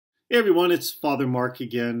Hey everyone, it's Father Mark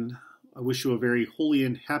again. I wish you a very holy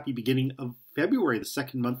and happy beginning of February, the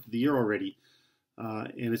second month of the year already.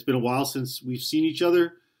 And it's been a while since we've seen each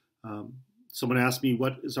other. Someone asked me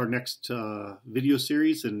what is our next video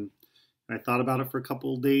series, and I thought about it for a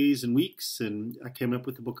couple of days and weeks, and I came up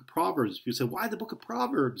with the book of Proverbs. People said, why the book of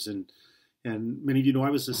Proverbs? And many of you know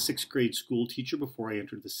I was a sixth grade school teacher before I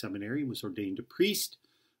entered the seminary and was ordained a priest.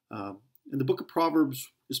 And the book of Proverbs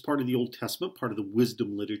is part of the Old Testament, part of the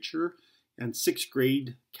wisdom literature. And sixth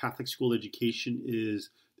grade Catholic school education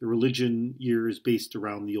is the religion year is based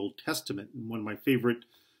around the Old Testament. And one of my favorite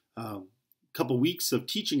couple weeks of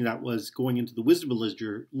teaching that was going into the wisdom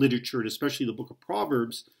literature, and especially the book of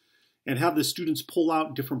Proverbs, and have the students pull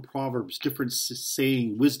out different proverbs, different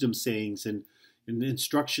wisdom sayings, and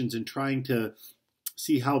instructions, and trying to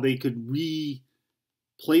see how they could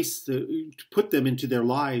put them into their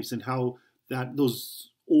lives, and how those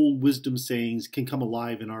old wisdom sayings can come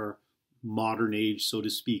alive in our modern age, so to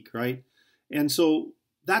speak, right? And so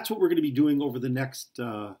that's what we're going to be doing over the next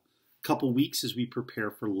couple weeks as we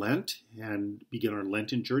prepare for Lent and begin our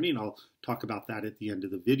Lenten journey, and I'll talk about that at the end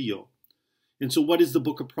of the video. And so what is the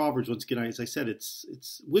book of Proverbs? Once again, as I said,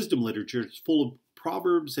 it's wisdom literature. It's full of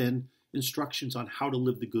proverbs and instructions on how to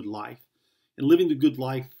live the good life. And living the good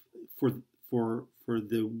life for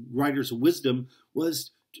the writers of wisdom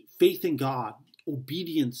was faith in God,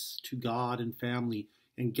 obedience to God and family,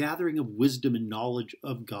 and gathering of wisdom and knowledge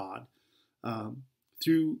of God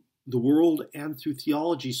through the world and through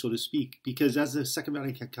theology, so to speak. Because as the Second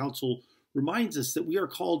Vatican Council reminds us, that we are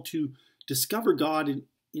called to discover God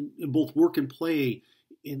in both work and play,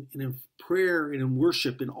 in prayer and in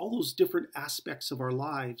worship, in all those different aspects of our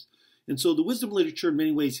lives. And so the wisdom literature in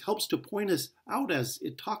many ways helps to point us out as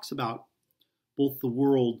it talks about both the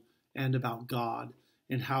world and about God,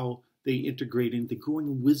 and how they integrate into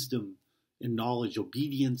growing wisdom and knowledge,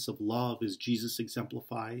 obedience of love as Jesus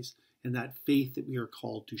exemplifies, and that faith that we are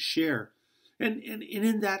called to share. And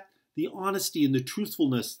in that, the honesty and the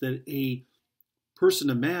truthfulness that a person,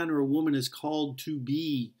 a man or a woman, is called to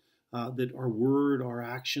be, that our word, our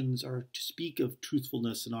actions are to speak of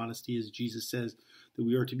truthfulness and honesty, as Jesus says, that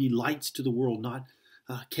we are to be lights to the world, not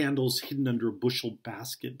candles hidden under a bushel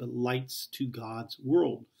basket, but lights to God's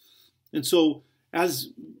world. And so, as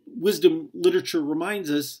wisdom literature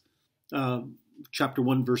reminds us, chapter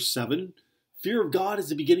 1, verse 7, fear of God is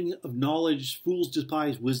the beginning of knowledge. Fools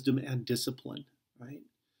despise wisdom and discipline. Right?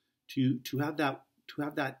 To have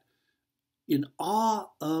that in awe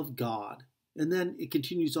of God. And then it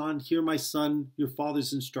continues on, hear my son, your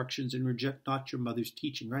father's instructions, and reject not your mother's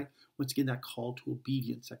teaching, right? Once again, that call to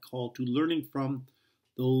obedience, that call to learning from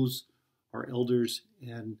those, our elders,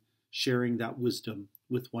 and sharing that wisdom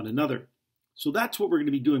with one another. So that's what we're going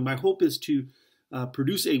to be doing. My hope is to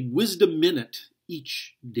produce a wisdom minute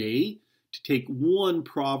each day, to take one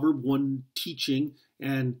proverb, one teaching,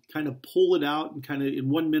 and kind of pull it out and kind of in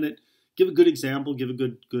 1 minute give a good example, give a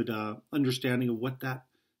good understanding of what that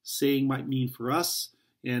saying might mean for us,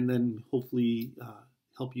 and then hopefully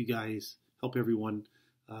help everyone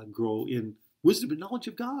grow in wisdom and knowledge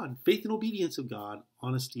of God, faith and obedience of God,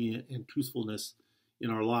 honesty and truthfulness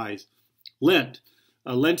in our lives. Lent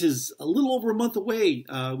is a little over a month away.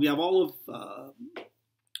 We have all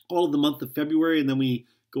of the month of February, and then we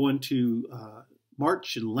go into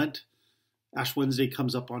March, and Lent. Ash Wednesday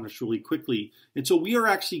comes up on us really quickly. And so we are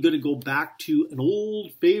actually going to go back to an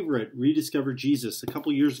old favorite, Rediscover Jesus. A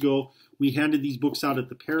couple years ago, we handed these books out at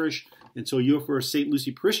the parish. And so you, for a St.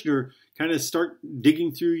 Lucie parishioner, kind of start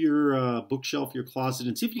digging through your bookshelf, your closet,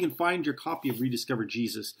 and see if you can find your copy of Rediscover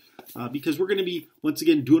Jesus. Because we're going to be, once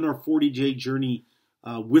again, doing our 40-day journey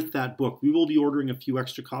with that book. We will be ordering a few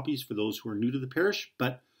extra copies for those who are new to the parish.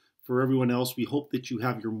 But for everyone else, we hope that you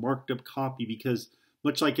have your marked up copy, because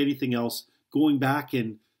much like anything else, going back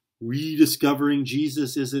and rediscovering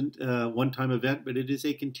Jesus isn't a one-time event, but it is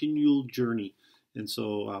a continual journey. And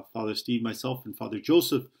so Father Steve, myself, and Father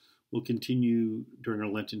Joseph will continue during our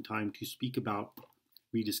Lenten time to speak about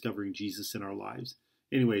rediscovering Jesus in our lives.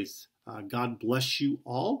 Anyways, God bless you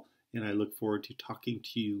all, and I look forward to talking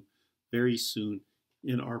to you very soon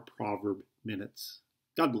in our Proverb Minutes.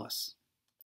 God bless.